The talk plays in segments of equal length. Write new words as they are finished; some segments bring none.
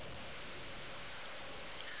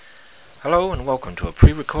Hello and welcome to a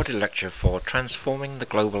pre-recorded lecture for Transforming the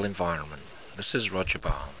Global Environment. This is Roger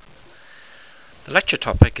Baum. The lecture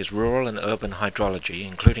topic is Rural and Urban Hydrology,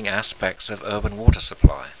 including aspects of urban water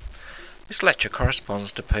supply. This lecture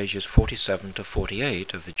corresponds to pages 47 to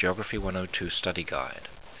 48 of the Geography 102 study guide.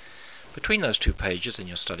 Between those two pages in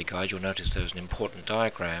your study guide, you'll notice there's an important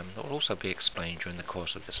diagram that will also be explained during the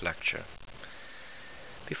course of this lecture.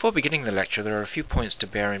 Before beginning the lecture, there are a few points to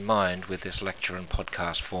bear in mind with this lecture and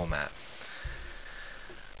podcast format.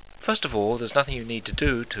 First of all, there's nothing you need to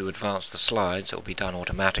do to advance the slides. It will be done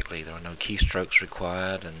automatically. There are no keystrokes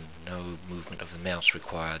required and no movement of the mouse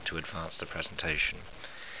required to advance the presentation.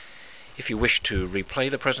 If you wish to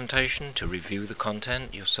replay the presentation to review the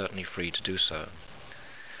content, you're certainly free to do so.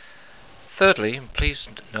 Thirdly, please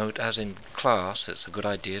note, as in class, it's a good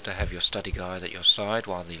idea to have your study guide at your side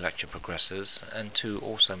while the lecture progresses, and to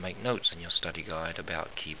also make notes in your study guide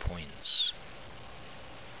about key points.